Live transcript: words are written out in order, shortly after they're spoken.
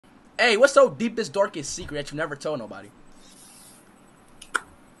Hey, what's your deepest, darkest secret that you never told nobody?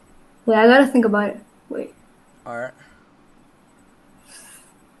 Wait, I gotta think about it. Wait. Alright.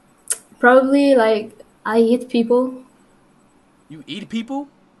 Probably, like, I eat people. You eat people?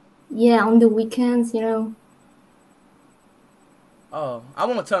 Yeah, on the weekends, you know. Oh, I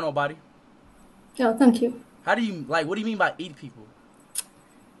won't tell nobody. Oh, thank you. How do you, like, what do you mean by eat people?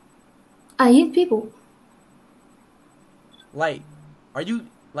 I eat people. Like, are you,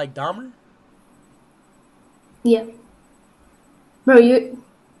 like, Dahmer? Yeah. Bro, you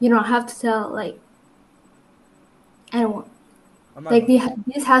don't have to tell, like, anyone. I'm not Like, gonna.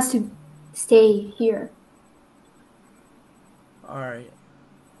 this has to stay here. Alright.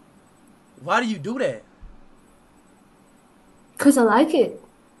 Why do you do that? Because I like it.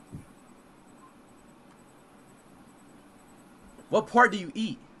 What part do you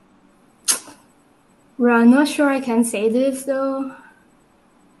eat? Bro, I'm not sure I can say this, though.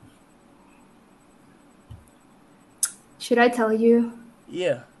 Should I tell you?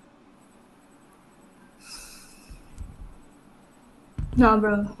 Yeah. No,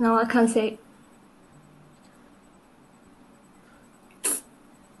 bro. No, I can't say.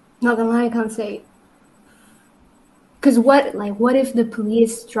 Not gonna lie, I can't say. Cause what if the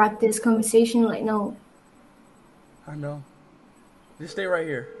police track this conversation? Like, no. I know. Just stay right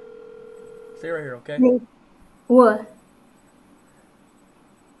here. Stay right here, okay? What?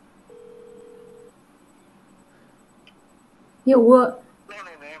 Yeah, what?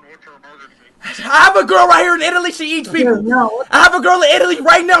 I have a girl right here in Italy. She eats people. No. I have a girl in Italy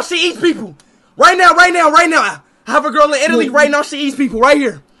right now. She eats people. Right now. I have a girl in Italy right now. She eats people right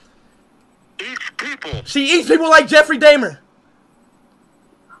here. Eats people? She eats people like Jeffrey Dahmer.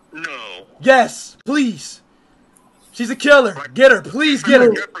 No. Yes, please. She's a killer. Get her. Please get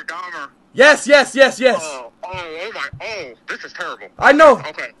her. Jeffrey Dahmer. Yes. Oh, this is terrible. I know.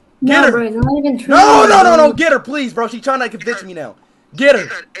 Okay. Get her. Bro, it's not even true. No. Get her, please, bro. She's trying to convince me now. Get her. You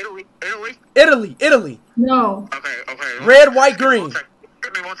said Italy? Italy. No. Okay. Red, white, green.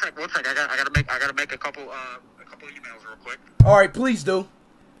 Give me one sec. I gotta make a couple emails real quick. All right, please do.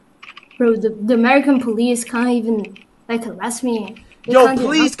 Bro, the American police can't even, like, arrest me. Yo,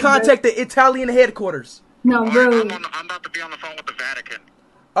 please contact the Italian headquarters. No, bro. I'm about to be on the phone with the Vatican.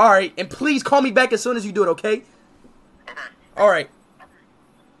 All right, and please call me back as soon as you do it, okay? Okay. All right.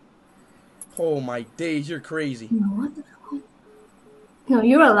 Oh my days, you're crazy. No, what the fuck? No,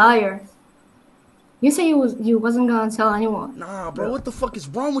 you're a liar. You say you wasn't gonna tell anyone. Nah, bro, what the fuck is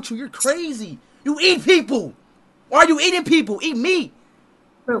wrong with you? You're crazy. You eat people. Why are you eating people? Eat meat.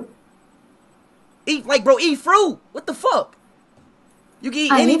 Bro. Eat fruit. What the fuck? You can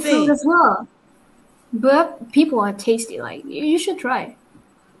eat I anything. eat fruit as well. But people are tasty. Like, you should try.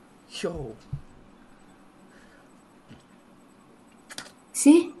 Yo.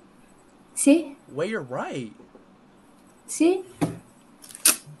 See? Well, you're right. See?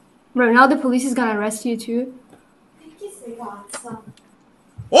 Bro, now the police is gonna arrest you too.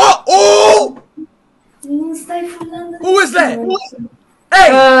 Oh! Who is that?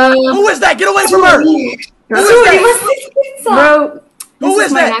 Hey! Who is that? Get away from her! Who is that? Bro, Who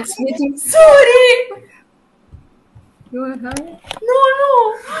is that? Sorry! You wanna come?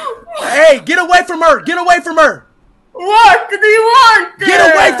 No! Hey, get away from her! Get away from her! What do you want?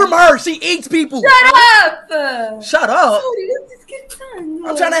 Get away from her! She eats people! Shut up! Shut up! Sorry, let's just get done.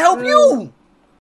 I'm trying to help you!